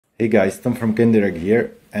Hey guys, Tom from Kendirect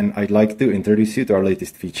here, and I'd like to introduce you to our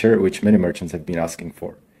latest feature, which many merchants have been asking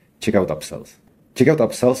for: checkout upsells. Checkout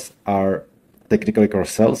upsells are technically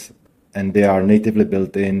cross-sells, and they are natively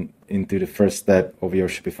built into the first step of your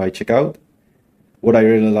Shopify checkout. What I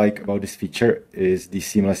really like about this feature is the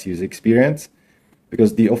seamless user experience,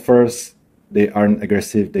 because the offers, they aren't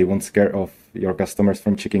aggressive, they won't scare off your customers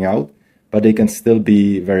from checking out, but they can still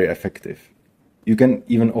be very effective. You can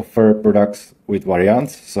even offer products with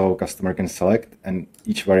variants, so customer can select, and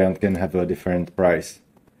each variant can have a different price.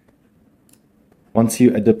 Once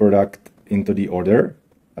you add the product into the order,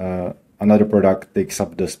 another product takes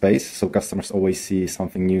up the space, so customers always see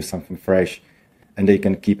something new, something fresh, and they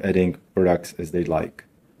can keep adding products as they like.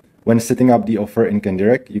 When setting up the offer in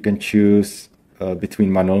Kendirect, you can choose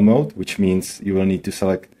between manual mode, which means you will need to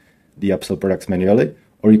select the upsell products manually,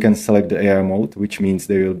 or you can select the AI mode, which means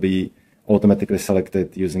they will be automatically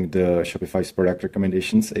selected using the Shopify's product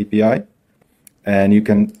recommendations API. And you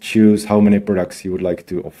can choose how many products you would like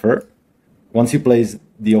to offer. Once you place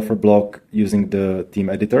the offer block using the theme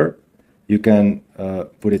editor, you can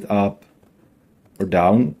put it up or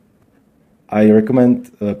down. I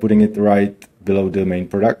recommend putting it right below the main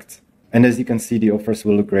product. And as you can see, the offers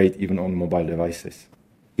will look great even on mobile devices.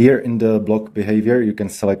 Here in the block behavior, you can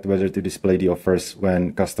select whether to display the offers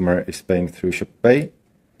when customer is paying through ShopPay,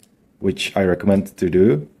 which I recommend to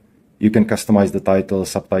do. You can customize the title,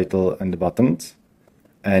 subtitle, and the buttons.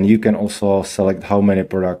 And you can also select how many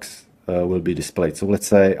products will be displayed. So let's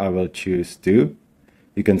say I will choose 2.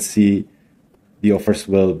 You can see the offers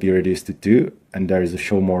will be reduced to 2, and there is a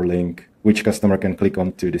show more link, which customer can click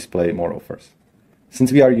on to display more offers.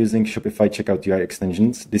 Since we are using Shopify Checkout UI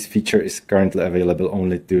extensions, this feature is currently available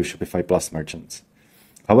only to Shopify Plus merchants.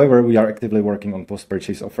 However, we are actively working on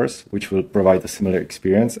post-purchase offers, which will provide a similar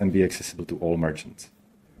experience and be accessible to all merchants.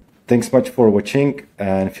 Thanks much for watching,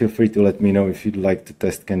 and feel free to let me know if you'd like to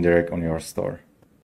test Kendirect on your store.